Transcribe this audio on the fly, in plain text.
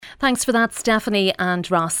Thanks for that, Stephanie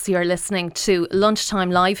and Ross. You're listening to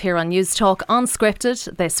Lunchtime Live here on News Talk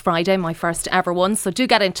Unscripted this Friday, my first ever one. So do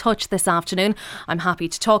get in touch this afternoon. I'm happy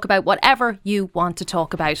to talk about whatever you want to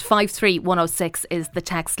talk about. 53106 is the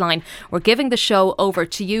text line. We're giving the show over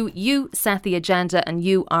to you. You set the agenda and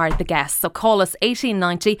you are the guest. So call us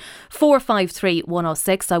 1890 453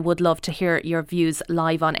 106. I would love to hear your views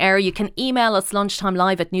live on air. You can email us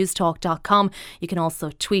lunchtimelive@newstalk.com. You can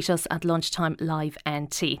also tweet us at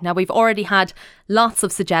lunchtimelivent. Now, we've already had lots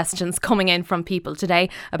of suggestions coming in from people today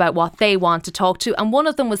about what they want to talk to, and one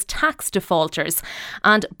of them was tax defaulters.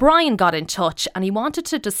 And Brian got in touch and he wanted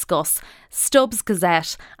to discuss Stubbs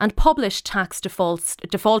Gazette and published tax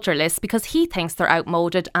defaulter lists because he thinks they're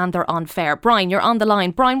outmoded and they're unfair. Brian, you're on the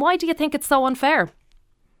line. Brian, why do you think it's so unfair?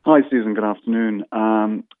 Hi, Susan. Good afternoon.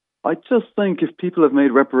 I just think if people have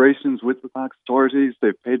made reparations with the tax authorities,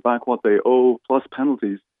 they've paid back what they owe plus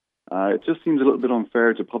penalties. It just seems a little bit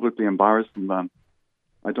unfair to publicly embarrass them then.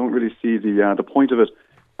 I don't really see the point of it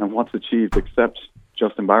and what's achieved except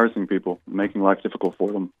just embarrassing people, making life difficult for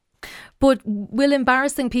them. But will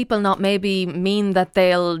embarrassing people not maybe mean that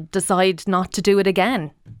they'll decide not to do it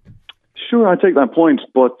again? Sure, I take that point,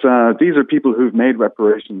 but these are people who've made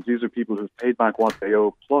reparations. These are people who've paid back what they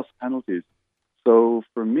owe plus penalties. So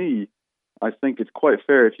for me, I think it's quite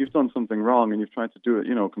fair if you've done something wrong and you've tried to do it,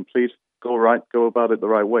 complete, go about it the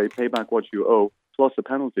right way, pay back what you owe, plus a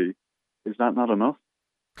penalty. Is that not enough?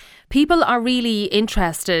 People are really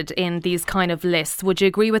interested in these kind of lists. Would you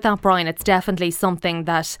agree with that, Brian? It's definitely something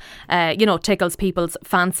that, tickles people's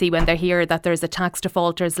fancy when they hear that there's a tax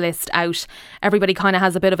defaulters list out. Everybody kind of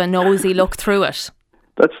has a bit of a nosy look through it.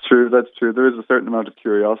 That's true. There is a certain amount of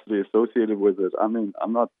curiosity associated with it. I mean,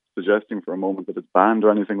 I'm not suggesting for a moment that it's banned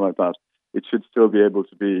or anything like that. It should still be able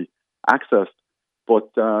to be accessed.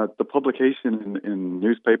 But the publication in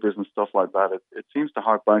newspapers and stuff like that, it seems to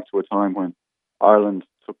hark back to a time when Ireland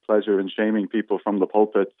took pleasure in shaming people from the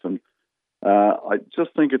pulpits. And I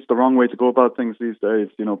just think it's the wrong way to go about things these days.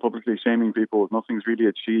 Publicly shaming people, nothing's really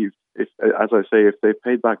achieved. If they've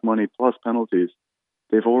paid back money plus penalties,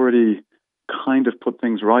 they've already kind of put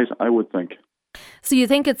things right, I would think. So you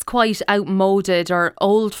think it's quite outmoded or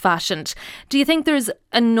old-fashioned. Do you think there's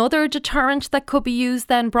another deterrent that could be used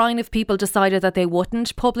then, Brian, if people decided that they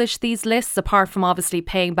wouldn't publish these lists, apart from obviously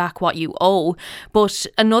paying back what you owe, but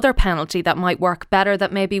another penalty that might work better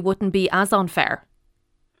that maybe wouldn't be as unfair?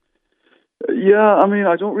 Yeah, I mean,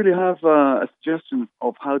 I don't really have a suggestion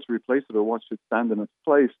of how to replace it or what should stand in its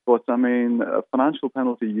place. But, I mean, a financial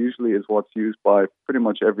penalty usually is what's used by pretty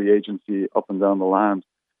much every agency up and down the land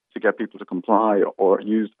to get people to comply or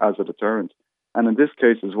used as a deterrent. And in this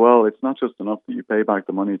case as well, it's not just enough that you pay back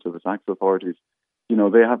the money to the tax authorities.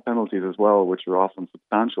 They have penalties as well, which are often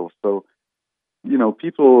substantial. So,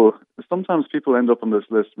 sometimes people end up on this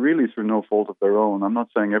list really through no fault of their own. I'm not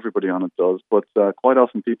saying everybody on it does, but quite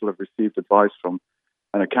often people have received advice from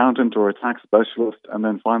an accountant or a tax specialist and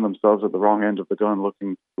then find themselves at the wrong end of the gun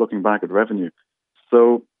looking back at revenue.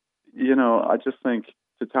 So, I just think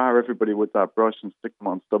to tar everybody with that brush and stick them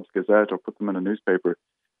on Stubbs Gazette or put them in a newspaper,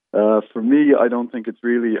 for me, I don't think it's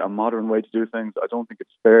really a modern way to do things. I don't think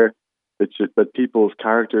it's fair that people's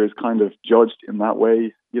character is kind of judged in that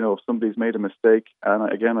way. If somebody's made a mistake,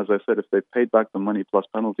 and again, as I said, if they've paid back the money plus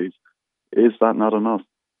penalties, is that not enough?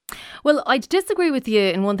 Well, I disagree with you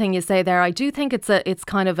in one thing you say there. I do think it's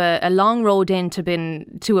kind of a long road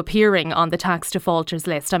to appearing on the tax defaulters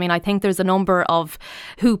list. I mean, I think there's a number of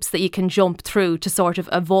hoops that you can jump through to sort of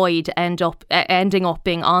avoid ending up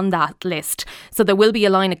being on that list. So there will be a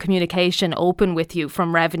line of communication open with you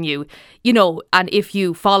from Revenue, and if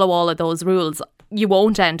you follow all of those rules, you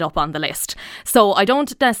won't end up on the list. So I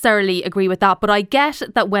don't necessarily agree with that, but I get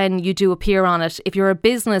that when you do appear on it, if you're a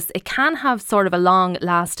business, it can have sort of a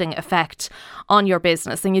long-lasting effect on your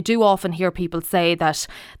business. And you do often hear people say that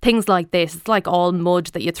things like this, it's like all mud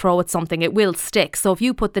that you throw at something, it will stick. So if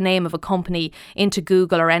you put the name of a company into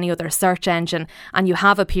Google or any other search engine and you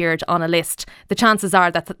have appeared on a list, the chances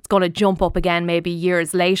are that it's going to jump up again maybe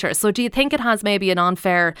years later. So do you think it has maybe an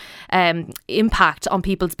unfair impact on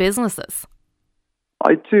people's businesses?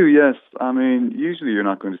 I do, yes. I mean, usually you're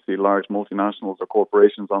not going to see large multinationals or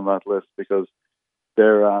corporations on that list because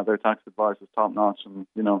their tax advice is top notch, and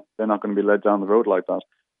they're not going to be led down the road like that.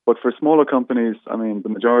 But for smaller companies, I mean, the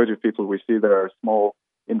majority of people we see there are small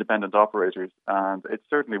independent operators, and it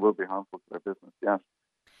certainly will be harmful to their business. Yes.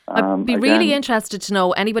 I'd be really interested to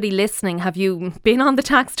know, anybody listening, have you been on the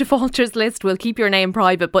tax defaulters list? We'll keep your name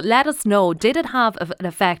private, but let us know, did it have an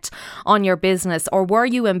effect on your business, or were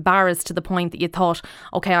you embarrassed to the point that you thought,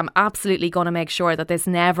 okay, I'm absolutely going to make sure that this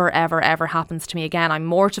never, ever, ever happens to me again. I'm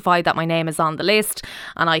mortified that my name is on the list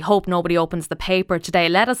and I hope nobody opens the paper today.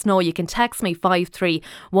 Let us know. You can text me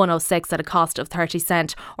 53106 at a cost of 30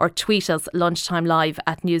 cent or tweet us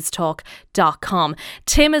lunchtimelive@newstalk.com.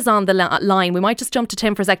 Tim is on the line. We might just jump to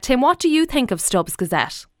Tim for a sec. Tim, what do you think of Stubbs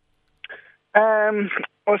Gazette?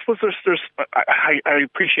 I suppose I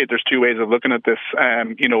appreciate there's two ways of looking at this.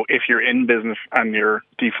 If you're in business and you're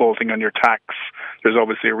defaulting on your tax, there's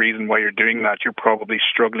obviously a reason why you're doing that. You're probably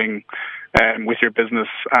struggling with your business,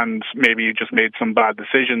 and maybe you just made some bad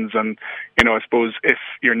decisions. And, I suppose if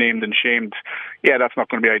you're named and shamed, that's not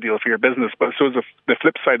going to be ideal for your business. But I suppose the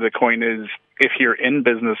flip side of the coin is, if you're in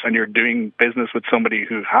business and you're doing business with somebody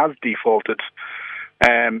who has defaulted,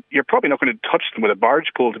 you're probably not going to touch them with a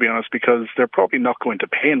barge pole, to be honest, because they're probably not going to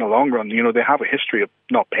pay in the long run. They have a history of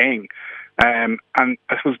not paying. And I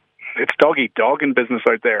suppose it's dog eat dog in business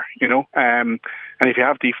out there, and if you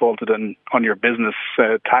have defaulted on your business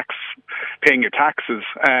paying your taxes,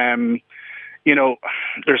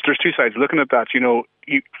 there's two sides looking at that.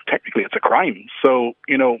 Technically it's a crime. So,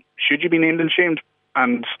 should you be named and shamed?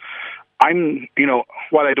 And I'm,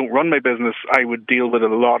 while I don't run my business, I would deal with a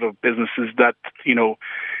lot of businesses that,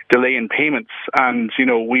 delay in payments. And,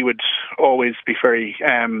 we would always be very,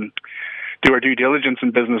 do our due diligence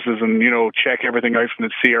in businesses and, check everything out from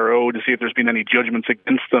the CRO to see if there's been any judgments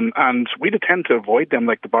against them. And we'd tend to avoid them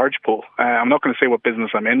like the barge pole. I'm not going to say what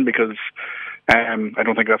business I'm in because I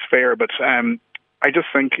don't think that's fair. But I just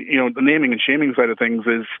think, the naming and shaming side of things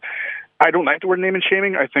is, I don't like the word name and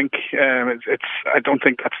shaming. I think I don't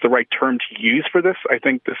think that's the right term to use for this. I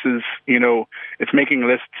think this is, it's making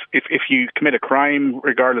lists. If you commit a crime,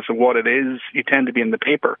 regardless of what it is, you tend to be in the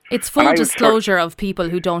paper. It's full disclosure of people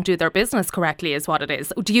who don't do their business correctly is what it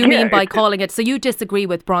is. Do you mean by calling it? So you disagree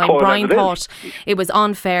with Brian. Brian thought it was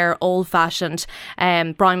unfair, old-fashioned.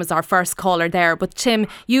 Brian was our first caller there. But Tim,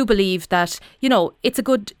 you believe that, it's a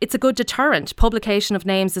good deterrent. Publication of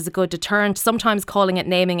names is a good deterrent. Sometimes calling it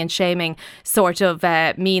naming and shaming sort of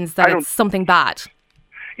means that it's something bad.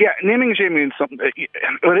 Yeah, naming and shaming is something.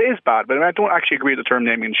 Well, it is bad, but I don't actually agree with the term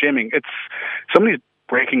naming and shaming. It's somebody's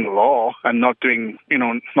breaking the law and not doing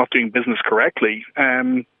business correctly.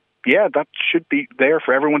 That should be there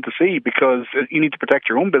for everyone to see, because you need to protect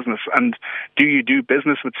your own business. And do you do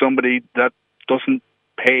business with somebody that doesn't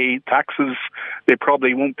pay taxes? They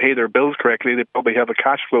probably won't pay their bills correctly. They probably have a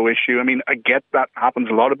cash flow issue. I mean, I get that happens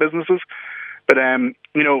in a lot of businesses. But,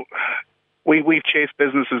 we've chased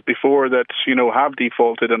businesses before that, have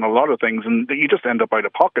defaulted in a lot of things, and you just end up out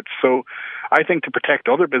of pocket. So I think to protect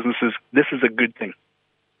other businesses, this is a good thing.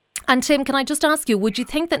 And Tim, can I just ask you, would you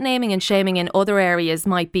think that naming and shaming in other areas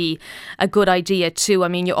might be a good idea too? I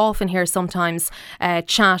mean, you often hear sometimes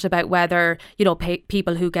chat about whether,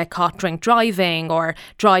 people who get caught drink driving or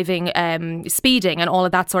driving speeding and all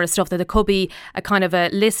of that sort of stuff, that there could be a kind of a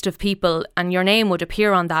list of people and your name would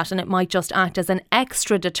appear on that, and it might just act as an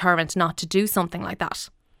extra deterrent not to do something like that.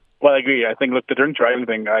 Well, I agree. I think, look, the drink driving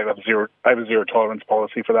thing, I have a zero tolerance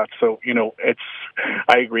policy for that. So,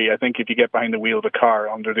 I agree. I think if you get behind the wheel of a car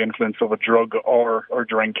under the influence of a drug or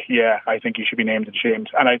drink, I think you should be named and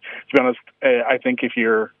shamed. And to be honest, I think if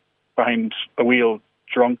you're behind a wheel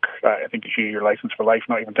drunk, I think you should get your license for life,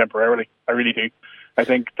 not even temporarily. I really do. I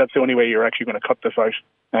think that's the only way you're actually going to cut this out.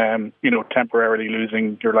 Temporarily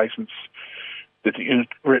losing your license.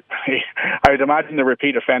 I would imagine the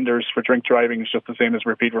repeat offenders for drink driving is just the same as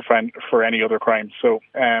repeat for any other crime. So,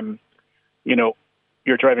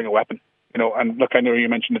 you're driving a weapon, and look, I know you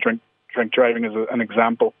mentioned the drink driving as an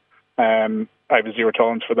example. I have a zero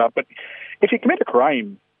tolerance for that. But if you commit a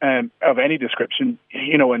crime of any description,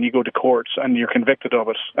 and you go to court and you're convicted of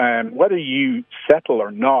it, whether you settle or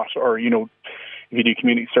not, or, if you do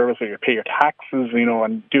community service or you pay your taxes,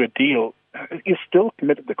 and do a deal, you still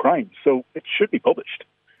committed the crime, so it should be published,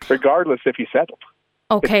 regardless if you settled.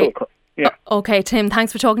 Okay. Okay, Tim,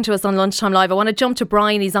 thanks for talking to us on Lunchtime Live. I want to jump to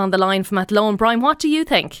Brian. He's on the line from Athlone. Brian, what do you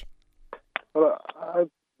think? Well,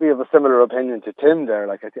 we have a similar opinion to Tim there.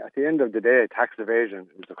 Like, at the end of the day, tax evasion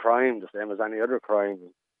is a crime, the same as any other crime.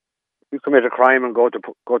 If you commit a crime and go to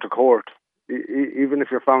court, even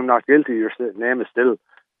if you're found not guilty, your name still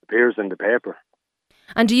appears in the paper.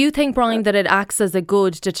 And do you think, Brian, that it acts as a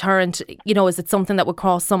good deterrent? Is it something that would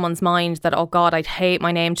cross someone's mind that, oh God, I'd hate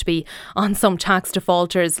my name to be on some tax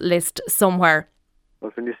defaulters list somewhere?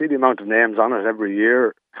 Well, when you see the amount of names on it every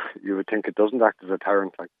year, you would think it doesn't act as a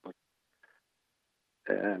deterrent.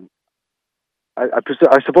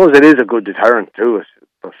 I suppose it is a good deterrent to it,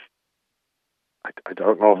 but I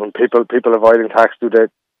don't know. When people avoiding tax, do they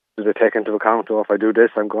take into account, if I do this,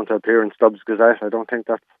 I'm going to appear in Stubbs Gazette? I don't think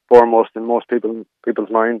that's foremost in most people's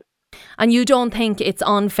mind. And you don't think it's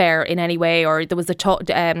unfair in any way, or there was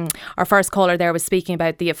our first caller there was speaking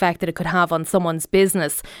about the effect that it could have on someone's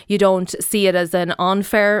business. You don't see it as an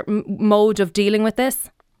unfair mode of dealing with this?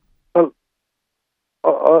 Well,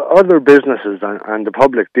 other businesses and the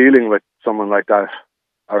public dealing with someone like that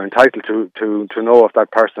are entitled to know if that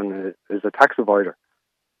person is a tax avoider.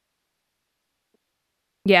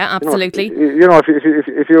 Yeah, absolutely.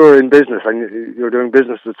 If you're in business and you're doing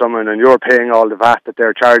business with someone and you're paying all the VAT that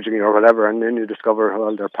they're charging you or whatever, and then you discover,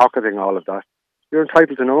 well, they're pocketing all of that, you're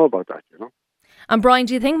entitled to know about that, And Brian,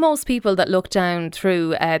 do you think most people that look down through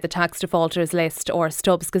the tax defaulters list or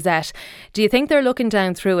Stubbs Gazette, do you think they're looking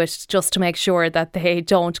down through it just to make sure that they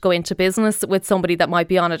don't go into business with somebody that might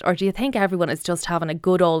be on it? Or do you think everyone is just having a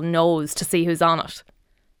good old nose to see who's on it?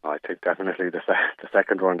 I think definitely the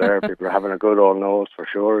second one there. People are having a good old nose for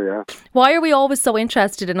sure, yeah. Why are we always so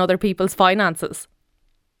interested in other people's finances?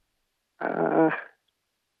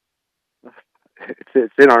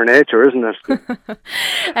 It's in our nature, isn't it? We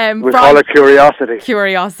Brian, call it curiosity.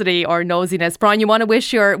 Curiosity or nosiness. Brian, you want to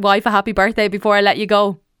wish your wife a happy birthday before I let you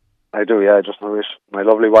go? I do, yeah. Just want to wish my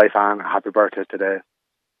lovely wife Anne a happy birthday today.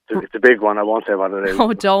 It's a big one. I won't say what it is.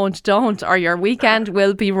 Oh, don't, or your weekend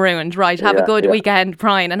will be ruined. Right, have a good weekend,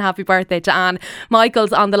 Brian, and happy birthday to Anne.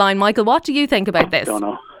 Michael's on the line. Michael, what do you think about this? Don't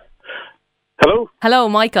know. Hello,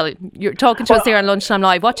 Michael. You're talking to us here on Lunchtime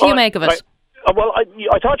Live. What do you make of it? I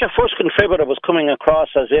thought your first contributor was coming across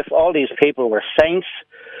as if all these people were saints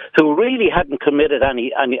who really hadn't committed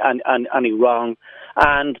any wrong,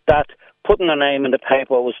 and that putting their name in the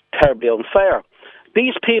paper was terribly unfair.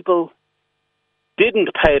 These people didn't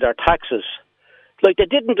pay their taxes. Like, they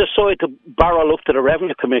didn't decide to barrel up to the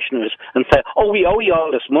revenue commissioners and say, "Oh, we owe you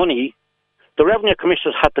all this money." The revenue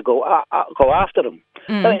commissioners had to go after them.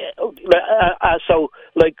 So,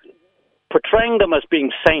 portraying them as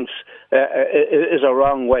being saints is a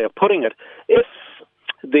wrong way of putting it. If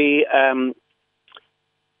the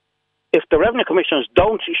revenue commissioners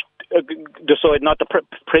don't decide not to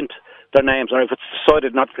print their names, or if it's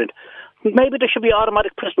decided not to print, maybe there should be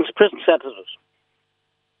automatic prison sentences.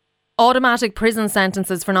 Automatic prison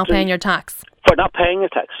sentences for not paying your tax? For not paying your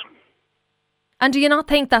tax. And do you not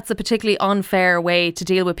think that's a particularly unfair way to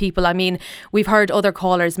deal with people? I mean, we've heard other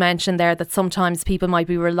callers mention there that sometimes people might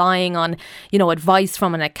be relying on, advice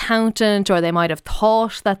from an accountant, or they might have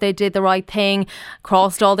thought that they did the right thing,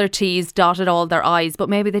 crossed all their T's, dotted all their I's, but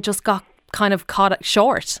maybe they just got kind of caught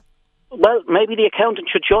short. Well, maybe the accountant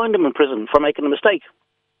should join them in prison for making a mistake.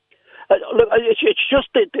 Look, it's just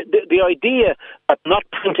the idea of not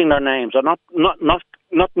printing their names or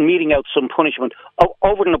not meting out some punishment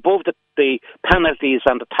over and above the penalties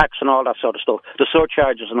and the tax and all that sort of stuff, the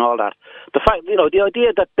surcharges and all that. The fact, the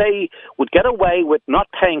idea that they would get away with not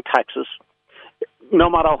paying taxes, no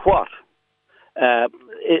matter what,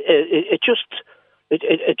 it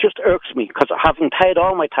just irks me, because having paid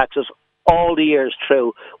all my taxes all the years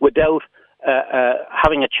through without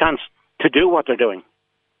having a chance to do what they're doing.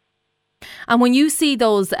 And when you see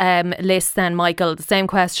those lists then, Michael, the same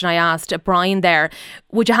question I asked Brian there,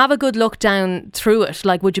 would you have a good look down through it?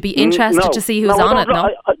 Like, would you be interested to see who's on it?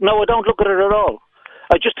 No, I don't look at it at all.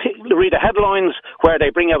 I just read the headlines where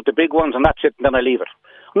they bring out the big ones, and that's it, and then I leave it.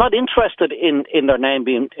 I'm not interested in their name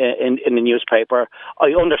being in the newspaper.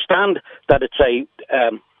 I understand that it's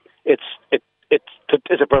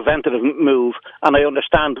a preventative move, and I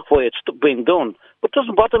understand why it's being done. But it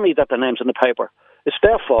doesn't bother me that their name's in the paper. It's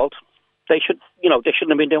their fault. They shouldn't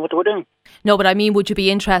have been doing what they were doing. No, but I mean, would you be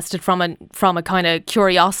interested from a kind of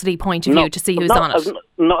curiosity point of view to see who's on it?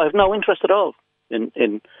 I have no interest at all in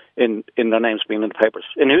their names being in the papers,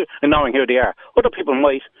 in knowing who they are. Other people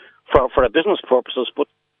might for a business purposes, but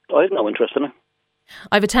I have no interest in it.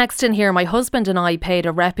 I've a text in here. My husband and I paid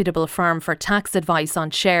a reputable firm for tax advice on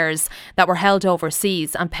shares that were held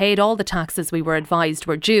overseas and paid all the taxes we were advised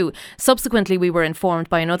were due. Subsequently, we were informed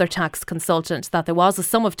by another tax consultant that there was a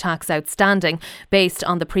sum of tax outstanding based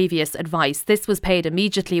on the previous advice. This was paid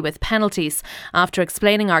immediately with penalties. After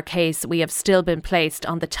explaining our case, we have still been placed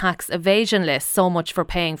on the tax evasion list. So much for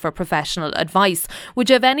paying for professional advice. Would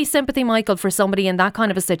you have any sympathy, Michael, for somebody in that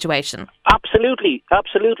kind of a situation? Absolutely.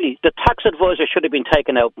 The tax advisor should have been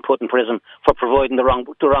taken out and put in prison for providing the wrong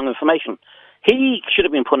information. He should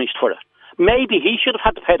have been punished for it. Maybe he should have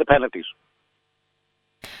had to pay the penalties.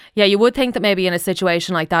 Yeah, you would think that maybe in a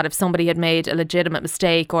situation like that, if somebody had made a legitimate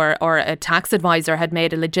mistake or a tax advisor had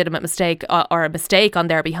made a legitimate mistake or a mistake on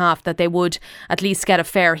their behalf, that they would at least get a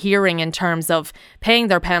fair hearing in terms of paying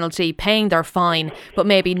their penalty, paying their fine, but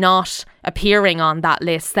maybe not appearing on that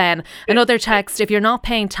list then. Another text, if you're not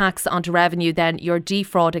paying tax onto revenue, then you're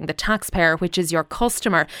defrauding the taxpayer, which is your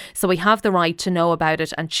customer. So we have the right to know about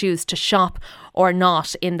it and choose to shop or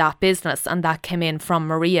not in that business. And that came in from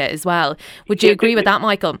Maria as well. Would you agree with that,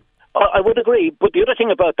 Michael? I would agree. But the other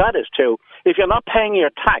thing about that is too, if you're not paying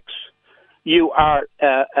your tax, you are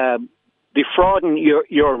defrauding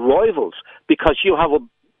your rivals because you have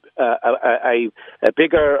a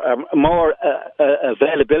bigger, more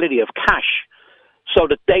availability of cash, so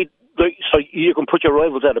that so you can put your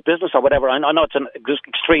rivals out of business or whatever. I know it's an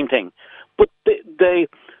extreme thing, but the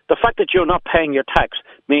fact that you're not paying your tax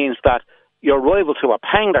means that your rivals who are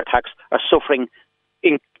paying their tax are suffering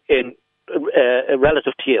in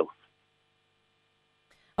relative to you.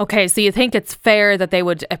 Okay, so you think it's fair that they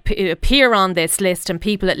would appear on this list and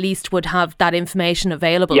people at least would have that information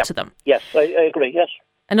available to them? Yes, I agree, yes.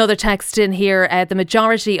 Another text in here, the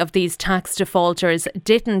majority of these tax defaulters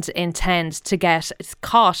didn't intend to get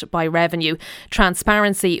caught by revenue.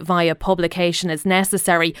 Transparency via publication is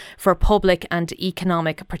necessary for public and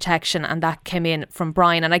economic protection. And that came in from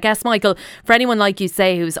Brian. And I guess, Michael, for anyone like you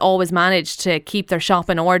say who's always managed to keep their shop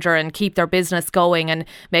in order and keep their business going and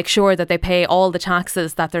make sure that they pay all the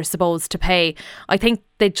taxes that they're supposed to pay, I think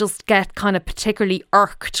they just get kind of particularly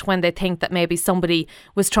irked when they think that maybe somebody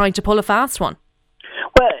was trying to pull a fast one.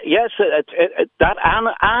 Well, yes, that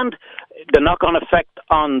and the knock-on effect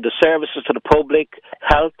on the services to the public,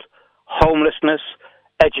 health, homelessness,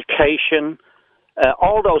 education,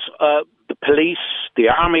 all those, the police, the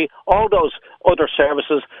army, all those other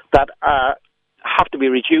services that have to be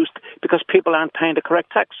reduced because people aren't paying the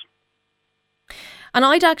correct tax. And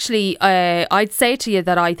I'd actually, I'd say to you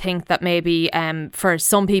that I think that maybe for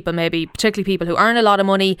some people, maybe particularly people who earn a lot of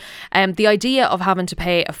money, the idea of having to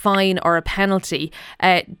pay a fine or a penalty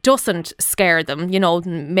doesn't scare them. You know,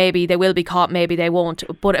 maybe they will be caught, maybe they won't.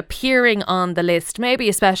 But appearing on the list, maybe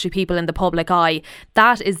especially people in the public eye,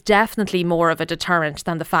 that is definitely more of a deterrent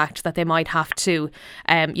than the fact that they might have to,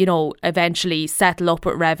 eventually settle up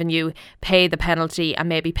with revenue, pay the penalty and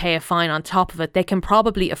maybe pay a fine on top of it. They can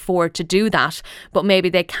probably afford to do that, but maybe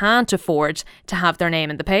they can't afford to have their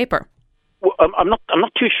name in the paper. Well, I'm not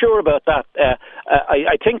too sure about that.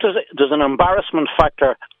 I think there's an embarrassment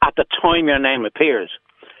factor at the time your name appears,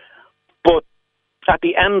 but at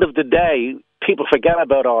the end of the day, people forget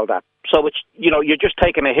about all that. So it's you're just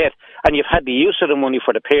taking a hit, and you've had the use of the money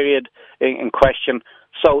for the period in question.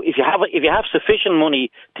 So if you have sufficient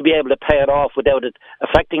money to be able to pay it off without it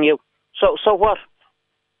affecting you, so what?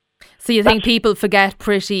 So you think people forget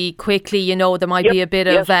pretty quickly, there might be a bit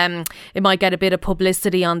of, it might get a bit of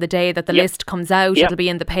publicity on the day that the list comes out. It'll be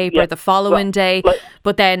in the paper the following day,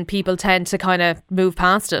 but then people tend to kind of move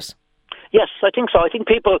past it. Yes, I think so. I think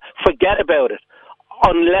people forget about it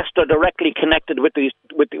unless they're directly connected with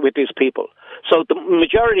these people. So the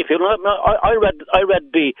majority of people, I read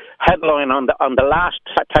the headline on the last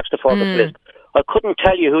tax defaulters list. I couldn't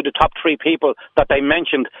tell you who the top three people that they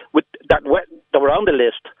mentioned that were on the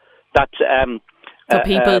list. So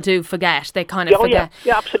people do forget. They kind of forget.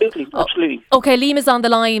 Yeah, absolutely. Okay, Liam is on the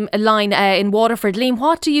line in Waterford. Liam,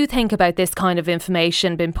 what do you think about this kind of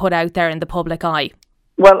information being put out there in the public eye?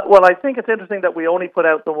 Well, I think it's interesting that we only put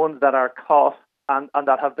out the ones that are caught and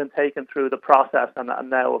that have been taken through the process and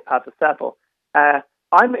now have had to settle.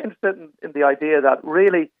 I'm interested in the idea that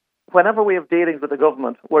really, whenever we have dealings with the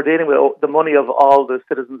government, we're dealing with the money of all the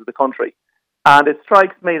citizens of the country. And it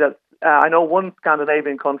strikes me that I know one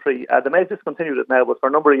Scandinavian country, they may have discontinued it now, but for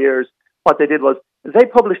a number of years, what they did was they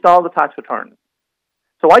published all the tax returns.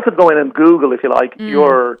 So I could go in and Google, if you like,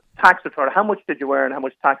 your tax return. How much did you earn? How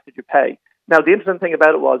much tax did you pay? Now, the interesting thing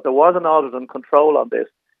about it was there was an audit and control on this,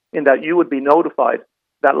 in that you would be notified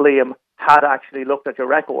that Liam had actually looked at your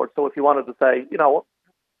record. So if you wanted to say,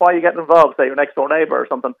 why are you getting involved, say your next door neighbour or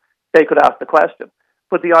something, they could ask the question.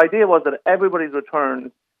 But the idea was that everybody's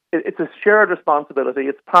returns, it's a shared responsibility.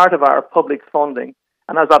 It's part of our public funding.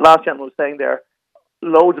 And as that last gentleman was saying there,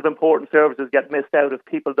 loads of important services get missed out if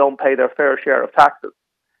people don't pay their fair share of taxes.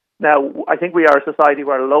 Now, I think we are a society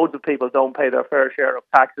where loads of people don't pay their fair share of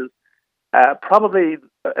taxes, probably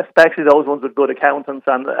especially those ones with good accountants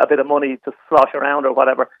and a bit of money to slosh around or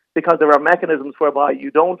whatever, because there are mechanisms whereby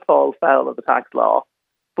you don't fall foul of the tax law,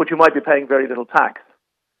 but you might be paying very little tax.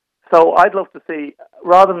 So I'd love to see,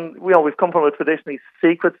 rather than, we've come from a traditionally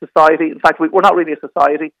secret society. In fact, we're not really a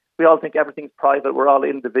society. We all think everything's private. We're all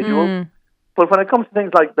individuals. But when it comes to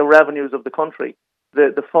things like the revenues of the country,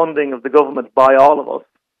 the funding of the government by all of us,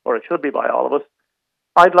 or it should be by all of us,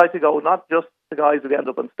 I'd like to go not just the guys who end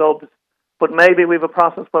up in stubs, but maybe we have a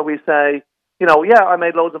process where we say, yeah, I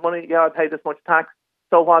made loads of money, yeah, I paid this much tax,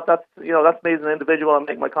 so what, that's me as an individual, I'm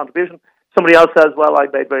making my contribution. Somebody else says, well, I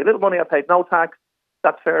made very little money, I paid no tax,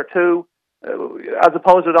 that's fair too, as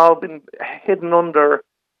opposed to it all being hidden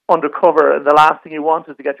undercover, and the last thing you want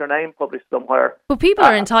is to get your name published somewhere. But people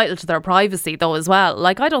are entitled to their privacy though as well.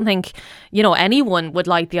 Like, I don't think, anyone would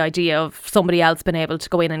like the idea of somebody else being able to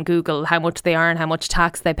go in and Google how much they earn, how much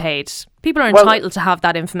tax they paid. People are entitled to have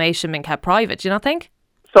that information being kept private, do you not think?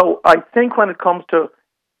 So I think when it comes to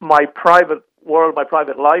my private world, my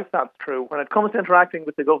private life, that's true. When it comes to interacting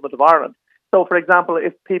with the Government of Ireland, so for example,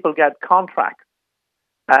 if people get contracts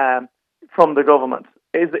from the government,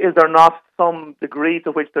 is there not some degree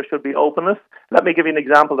to which there should be openness? Let me give you an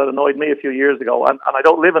example that annoyed me a few years ago, and I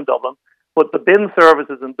don't live in Dublin, but the bin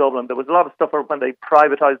services in Dublin, there was a lot of stuff when they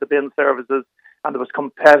privatised the bin services, and there was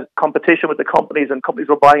competition with the companies, and companies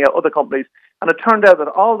were buying out other companies, and it turned out that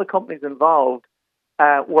all the companies involved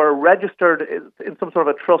were registered in some sort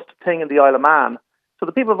of a trust thing in the Isle of Man. So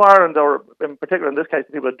the people of Ireland, or in particular in this case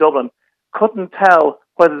the people of Dublin, couldn't tell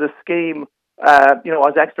whether the scheme,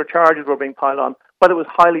 as extra charges were being piled on, whether it was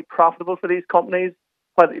highly profitable for these companies,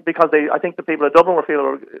 because I think the people of Dublin were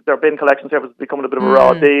feeling their bin collection service was becoming a bit of a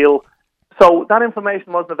raw deal. So that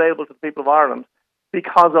information wasn't available to the people of Ireland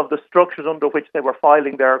because of the structures under which they were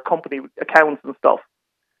filing their company accounts and stuff.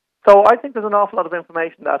 So I think there's an awful lot of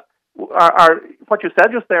information that what you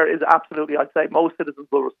said just there is absolutely, I'd say most citizens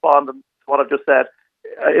will respond to what I've just said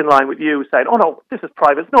in line with you, saying, oh no, this is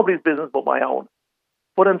private, it's nobody's business but my own.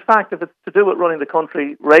 But in fact, if it's to do with running the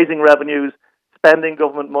country, raising revenues, spending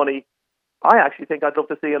government money, I actually think I'd love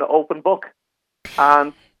to see an open book.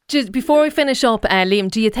 And just before we finish up,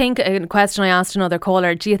 Liam, do you think, a question I asked another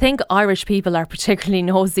caller, do you think Irish people are particularly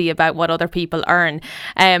nosy about what other people earn?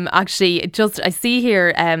 I see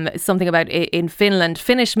here something about in Finland.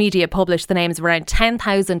 Finnish media published the names of around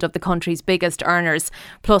 10,000 of the country's biggest earners,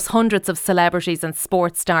 plus hundreds of celebrities and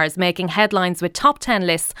sports stars, making headlines with top 10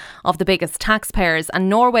 lists of the biggest taxpayers. And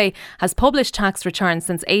Norway has published tax returns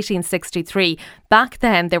since 1863. Back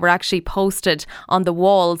then, they were actually posted on the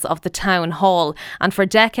walls of the town hall. And for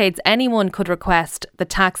decades, anyone could request the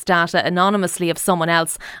tax data anonymously of someone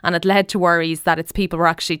else, and it led to worries that its people were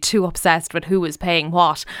actually too obsessed with who was paying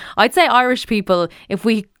what. I'd say Irish people, if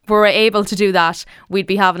we were able to do that, we'd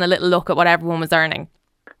be having a little look at what everyone was earning.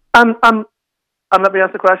 And let me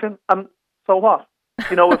ask the question, so what?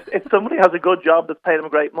 If somebody has a good job that's paying them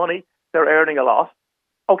great money, they're earning a lot.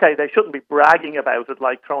 Okay, they shouldn't be bragging about it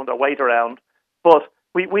like throwing their weight around, but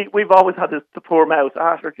we've always had this poor mouth.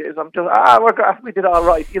 We did all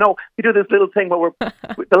right. You do this little thing where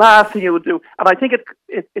the last thing you would do, and I think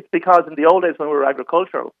it's because in the old days when we were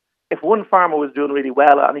agricultural, if one farmer was doing really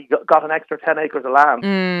well and he got an extra 10 acres of land,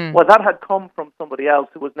 well, that had come from somebody else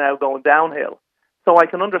who was now going downhill. So I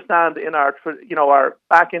can understand in our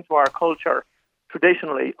back into our culture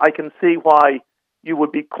traditionally, I can see why you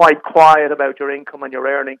would be quite quiet about your income and your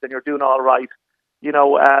earnings, and you're doing all right.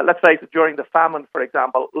 Let's face it, during the famine, for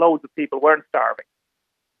example, loads of people weren't starving.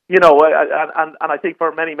 And I think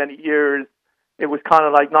for many, many years, it was kind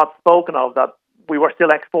of like not spoken of that we were still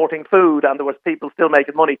exporting food and there was people still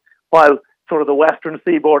making money while sort of the western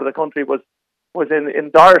seaboard of the country was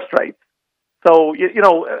in dire straits. So,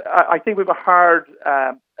 I think we've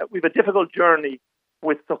a difficult journey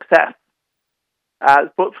with success.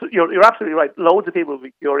 But you're absolutely right. Loads of people would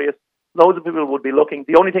be curious. Loads of people would be looking.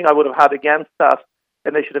 The only thing I would have had against that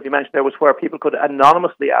initiative you mentioned there was where people could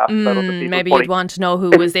anonymously ask about other people's maybe money. You'd want to know who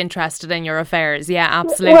was interested in your affairs. Yeah,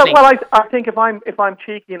 absolutely. Well, I think if I'm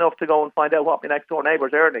cheeky enough to go and find out what my next door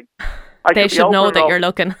neighbour's earning, they should know that you're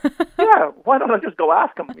looking. Yeah, why don't I just go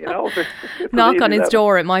ask him? Knock on his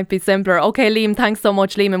door. It might be simpler. Okay, Liam, thanks so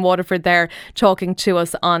much. Liam in Waterford there talking to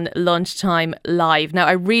us on Lunchtime Live. Now,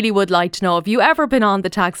 I really would like to know, have you ever been on the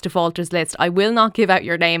tax defaulters list? I will not give out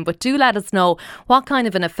your name, but do let us know what kind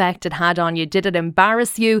of an effect it had on you. Did it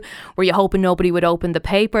embarrass you? Were you hoping nobody would open the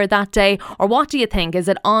paper that day? Or what do you think? Is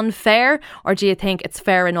it unfair? Or do you think it's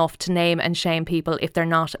fair enough to name and shame people if they're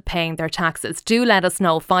not paying their taxes? Do let us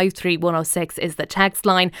know. 53106 is the text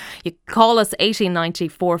line. You call us 1890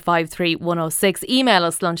 453 106. Email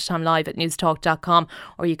us lunchtimelive@newstalk.com,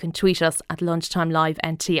 or you can tweet us at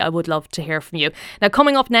lunchtimelivent. I would love to hear from you. Now,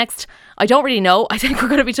 coming up next, I don't really know. I think we're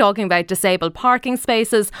going to be talking about disabled parking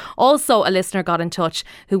spaces. Also, a listener got in touch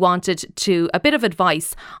who wanted a bit of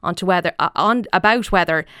advice about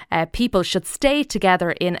whether people should stay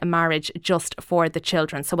together in a marriage just for the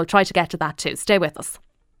children. So we'll try to get to that too. Stay with us.